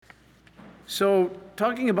So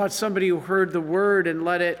talking about somebody who heard the word and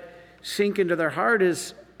let it sink into their heart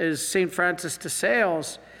is St. Francis de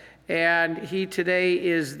Sales. And he today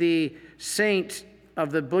is the saint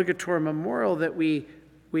of the obligatory memorial that we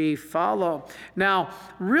follow. Now,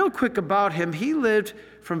 real quick about him, he lived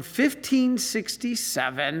from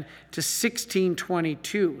 1567 to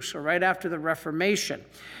 1622, so right after the Reformation.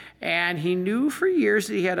 And he knew for years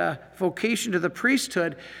that he had a vocation to the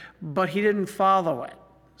priesthood, but he didn't follow it.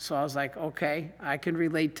 So I was like, okay, I can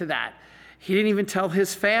relate to that. He didn't even tell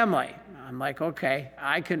his family. I'm like, okay,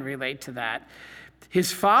 I can relate to that.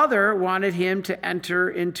 His father wanted him to enter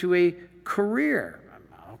into a career.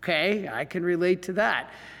 Okay, I can relate to that.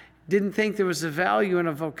 Didn't think there was a value in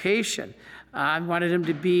a vocation. I wanted him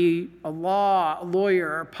to be a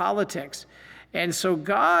lawyer, or politics. And so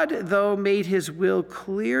God, though, made his will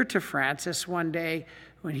clear to Francis one day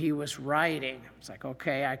when he was writing. It's like,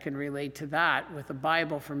 okay, I can relate to that with the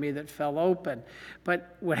Bible for me that fell open.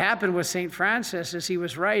 But what happened with St. Francis is he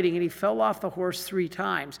was writing and he fell off the horse 3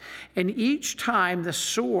 times. And each time the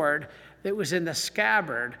sword that was in the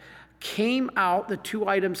scabbard came out, the 2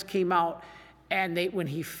 items came out, and when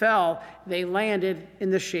he fell, they landed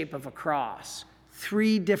in the shape of a cross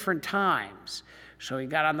 3 different times. So he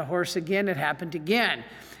got on the horse again, it happened again.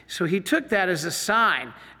 So he took that as a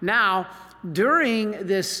sign. Now, during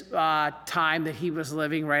this time that he was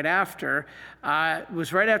living right after,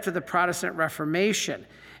 was right after the Protestant Reformation.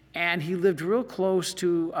 And he lived real close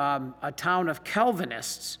to a town of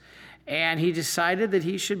Calvinists. And he decided that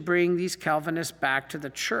he should bring these Calvinists back to the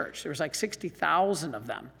church. There was like 60,000 of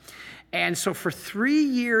them. And so for 3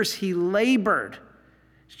 years he labored,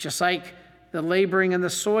 just like the laboring in the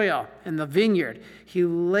soil, in the vineyard. He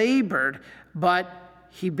labored, but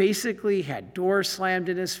he basically had doors slammed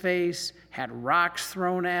in his face, had rocks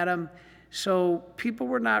thrown at him. So people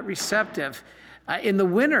were not receptive. In the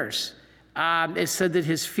winters, it said that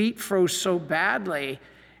his feet froze so badly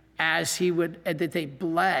that they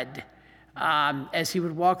bled as he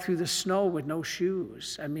would walk through the snow with no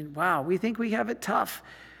shoes. I mean, wow, we think we have it tough.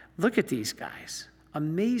 Look at these guys.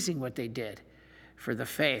 Amazing what they did for the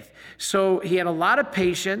faith. So he had a lot of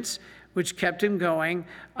patience, which kept him going.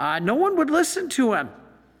 No one would listen to him.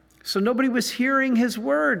 So nobody was hearing his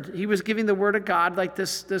word. He was giving the word of God like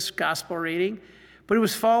this gospel reading, but it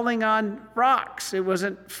was falling on rocks. It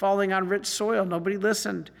wasn't falling on rich soil. Nobody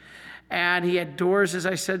listened. And he had doors, as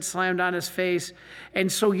I said, slammed on his face.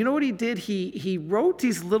 And so you know what he did? He wrote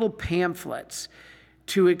these little pamphlets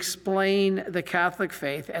to explain the Catholic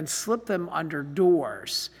faith and slipped them under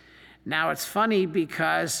doors. Now it's funny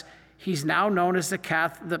because he's now known as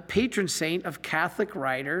the patron saint of Catholic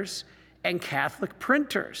writers and Catholic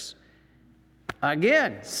printers.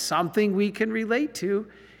 Again, something we can relate to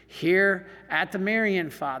here at the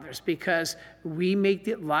Marian Fathers, because we make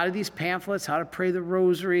a lot of these pamphlets, how to pray the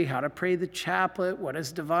rosary, how to pray the chaplet, what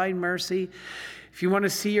is divine mercy. If you want to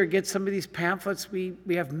see or get some of these pamphlets, we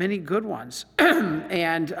have many good ones,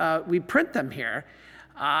 and we print them here.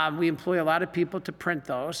 We employ a lot of people to print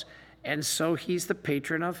those, and so he's the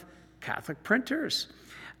patron of Catholic printers.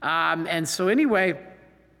 And so anyway,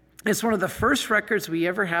 it's one of the first records we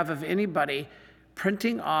ever have of anybody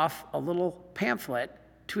printing off a little pamphlet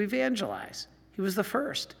to evangelize. He was the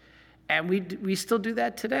first. And we still do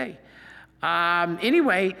that today.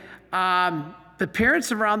 The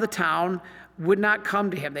parents around the town would not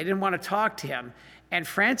come to him. They didn't want to talk to him. And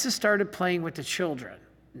Francis started playing with the children.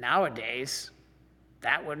 Nowadays,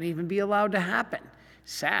 that wouldn't even be allowed to happen.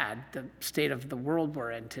 Sad, the state of the world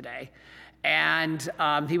we're in today. And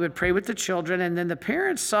he would pray with the children, and then the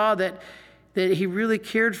parents saw that he really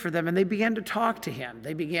cared for them, and they began to talk to him.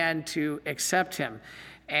 They began to accept him,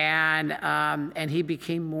 and he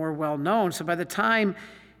became more well-known. So by the time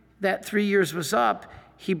that 3 years was up,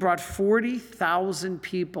 he brought 40,000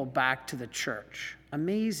 people back to the church.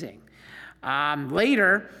 Amazing.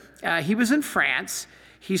 Later, he was in France.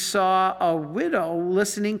 He saw a widow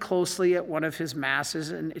listening closely at one of his masses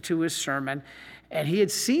and to his sermon, and he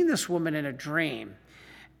had seen this woman in a dream,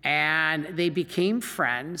 and they became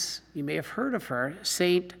friends. You may have heard of her.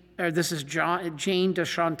 This is Jane de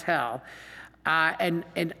Chantal,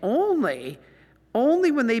 and only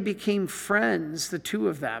when they became friends, the two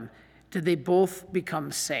of them, did they both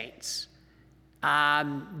become saints.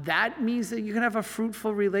 That means that you can have a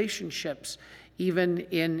fruitful relationships, even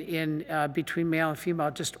in between male and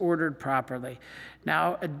female, just ordered properly.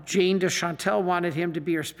 Now, Jane de Chantal wanted him to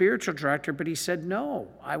be her spiritual director, but he said, no,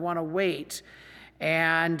 I want to wait.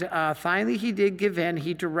 And finally, he did give in.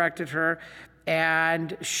 He directed her.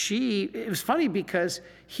 And it was funny because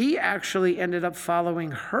he actually ended up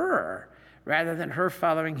following her rather than her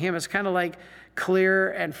following him. It's kind of like Clare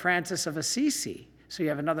and Francis of Assisi. So you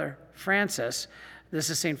have another Francis. This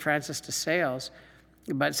is St. Francis de Sales.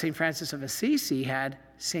 But St. Francis of Assisi had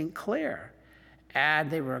St. Clare, and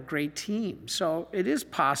they were a great team. So it is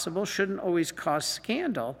possible, shouldn't always cause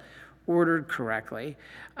scandal, ordered correctly.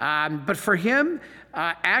 But for him,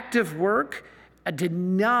 active work did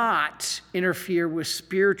not interfere with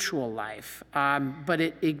spiritual life, but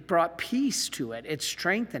it brought peace to it. It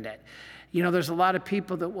strengthened it. You know, there's a lot of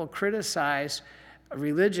people that will criticize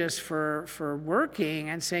religious for working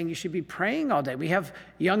and saying you should be praying all day. We have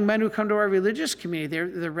young men who come to our religious community.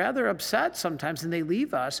 They're rather upset sometimes, and they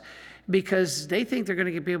leave us because they think they're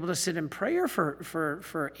going to be able to sit in prayer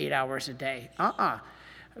for 8 hours a day.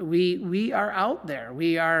 We are out there.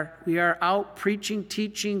 We are out preaching,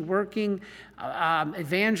 teaching, working,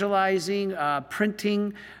 evangelizing,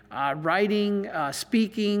 printing, writing,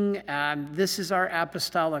 speaking. This is our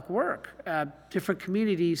apostolic work. Different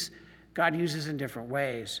communities God uses in different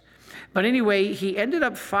ways. But anyway, he ended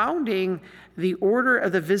up founding the Order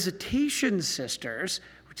of the Visitation Sisters,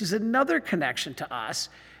 which is another connection to us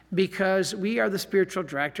because we are the spiritual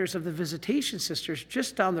directors of the Visitation Sisters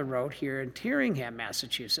just down the road here in Tyringham,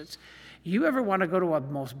 Massachusetts. You ever want to go to a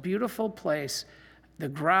most beautiful place, the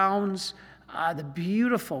grounds, the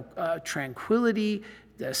beautiful tranquility,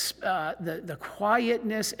 the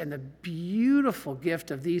quietness, and the beautiful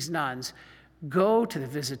gift of these nuns, go to the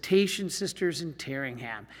Visitation Sisters in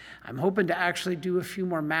Tyringham. I'm hoping to actually do a few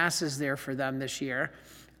more masses there for them this year.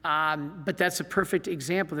 But that's a perfect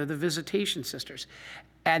example. They're the Visitation Sisters.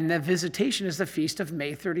 And the visitation is the feast of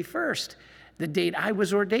May 31st, the date I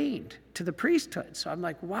was ordained to the priesthood. So I'm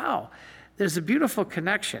like, wow, there's a beautiful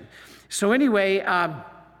connection. So anyway,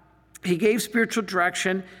 he gave spiritual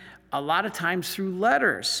direction a lot of times through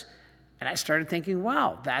letters. And I started thinking,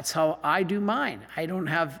 wow, that's how I do mine. I don't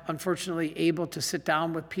have, unfortunately, able to sit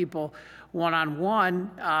down with people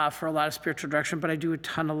one-on-one for a lot of spiritual direction, but I do a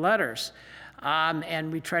ton of letters.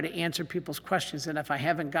 And we try to answer people's questions. And if I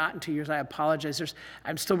haven't gotten to yours, I apologize.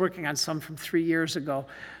 I'm still working on some from 3 years ago,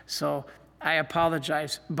 so I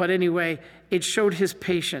apologize. But anyway, it showed his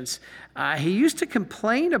patience. He used to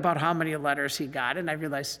complain about how many letters he got, and I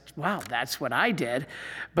realized, wow, that's what I did.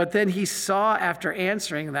 But then he saw after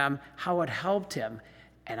answering them how it helped him.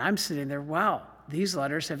 And I'm sitting there, wow, these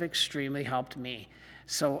letters have extremely helped me.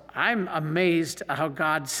 So I'm amazed how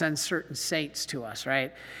God sends certain saints to us,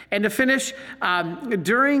 right? And to finish,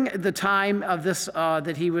 during the time of this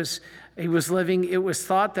that he was living, it was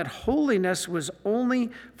thought that holiness was only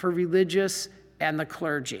for religious and the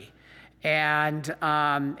clergy, and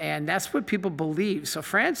that's what people believe. So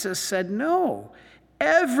Francis said, no,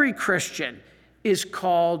 every Christian is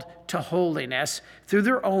called to holiness through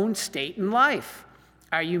their own state in life.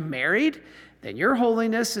 Are you married? Then your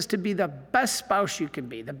holiness is to be the best spouse you can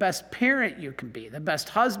be, the best parent you can be, the best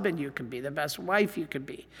husband you can be, the best wife you can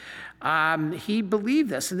be. He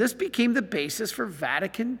believed this, and this became the basis for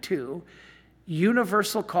Vatican II,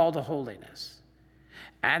 universal call to holiness.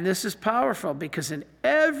 And this is powerful because in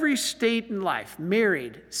every state in life,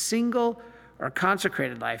 married, single, or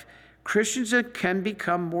consecrated life, Christians can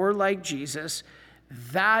become more like Jesus.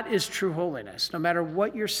 That is true holiness, no matter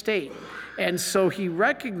what your state. And so he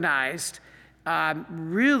recognized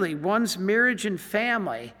really one's marriage and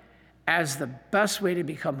family as the best way to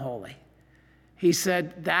become holy. He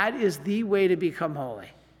said that is the way to become holy,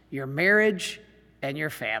 your marriage and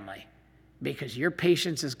your family, because your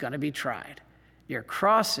patience is going to be tried. Your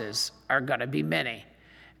crosses are going to be many.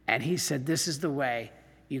 And he said this is the way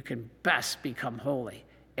you can best become holy.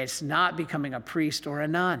 It's not becoming a priest or a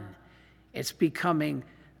nun. It's becoming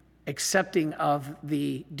accepting of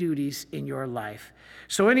the duties in your life.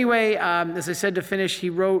 So anyway, as I said, to finish, he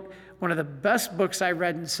wrote one of the best books I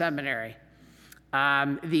read in seminary,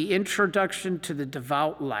 The Introduction to the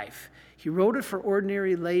Devout Life. He wrote it for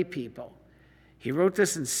ordinary lay people. He wrote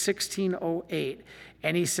this in 1608,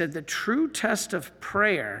 and he said the true test of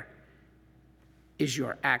prayer is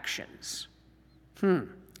your actions.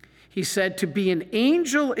 He said to be an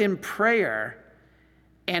angel in prayer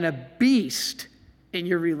and a beast in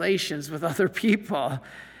your relations with other people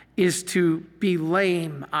is to be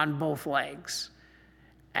lame on both legs.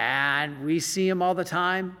 And we see them all the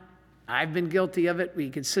time. I've been guilty of it. We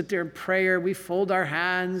can sit there in prayer, we fold our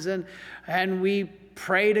hands and we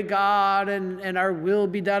pray to God and our will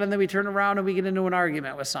be done, and then we turn around and we get into an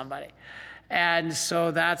argument with somebody. And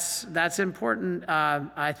so that's important,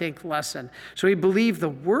 I think, lesson. So he believed the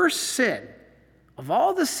worst sin of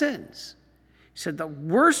all the sins, he said the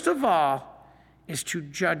worst of all is to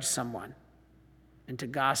judge someone and to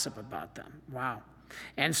gossip about them. Wow.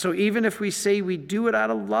 And so even if we say we do it out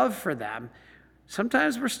of love for them,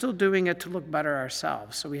 Sometimes we're still doing it to look better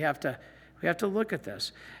ourselves. So we have to look at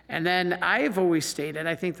this. And then I've always stated,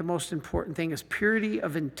 I think the most important thing is purity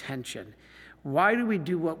of intention. Why do we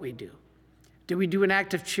do what we do? Do we do an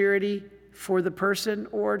act of charity for the person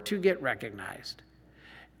or to get recognized?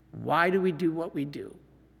 Why do we do what we do?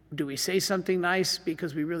 Do we say something nice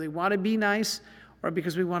because we really want to be nice or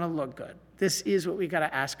because we want to look good? This is what we got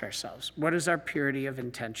to ask ourselves. What is our purity of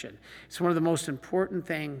intention? It's one of the most important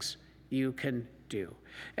things you can do.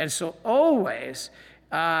 And so it always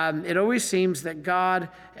seems that God,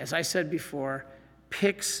 as I said before,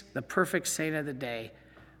 picks the perfect saint of the day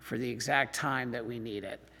for the exact time that we need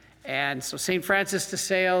it. And so St. Francis de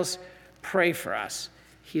Sales, pray for us.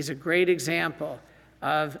 He's a great example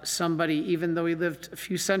of somebody, even though he lived a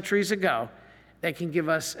few centuries ago, that can give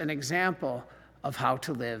us an example of how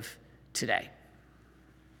to live today.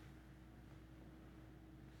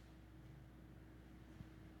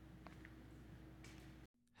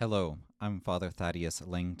 Hello, I'm Father Thaddeus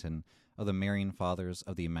Langton of the Marian Fathers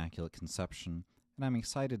of the Immaculate Conception, and I'm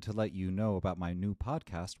excited to let you know about my new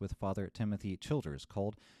podcast with Father Timothy Childers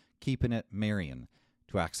called Keepin' It Marian.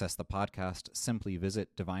 To access the podcast, simply visit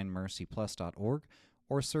divinemercyplus.org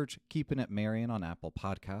or search Keepin' It Marian on Apple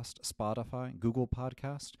Podcast, Spotify, Google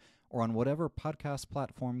Podcast, or on whatever podcast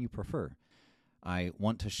platform you prefer. I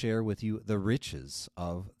want to share with you the riches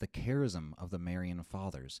of the charism of the Marian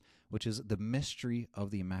Fathers, which is the mystery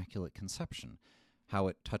of the Immaculate Conception, how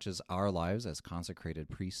it touches our lives as consecrated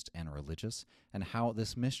priests and religious, and how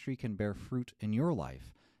this mystery can bear fruit in your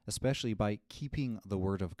life, especially by keeping the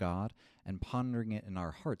Word of God and pondering it in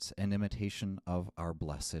our hearts in imitation of our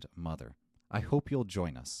Blessed Mother. I hope you'll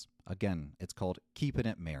join us. Again, it's called Keepin'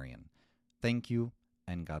 It Marian. Thank you,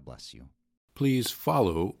 and God bless you. Please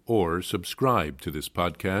follow or subscribe to this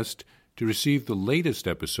podcast to receive the latest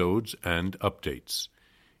episodes and updates.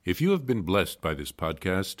 If you have been blessed by this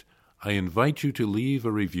podcast, I invite you to leave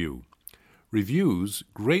a review. Reviews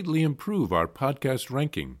greatly improve our podcast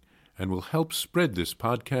ranking and will help spread this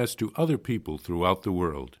podcast to other people throughout the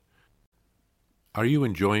world. Are you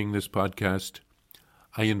enjoying this podcast?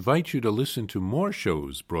 I invite you to listen to more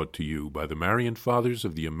shows brought to you by the Marian Fathers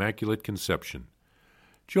of the Immaculate Conception.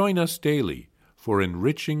 Join us daily for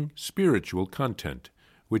enriching spiritual content,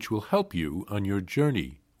 which will help you on your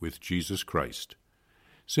journey with Jesus Christ.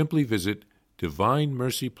 Simply visit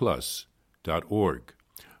divinemercyplus.org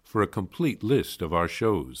for a complete list of our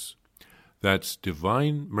shows. That's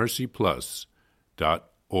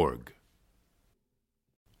divinemercyplus.org.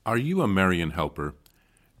 Are you a Marian helper?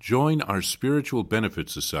 Join our Spiritual Benefit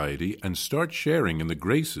Society and start sharing in the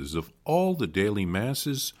graces of all the daily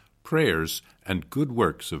masses, prayers, and good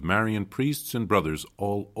works of Marian priests and brothers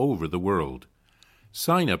all over the world.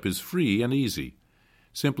 Sign up is free and easy.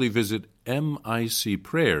 Simply visit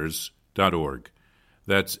micprayers.org.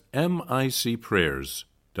 That's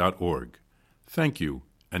micprayers.org. Thank you,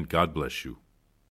 and God bless you.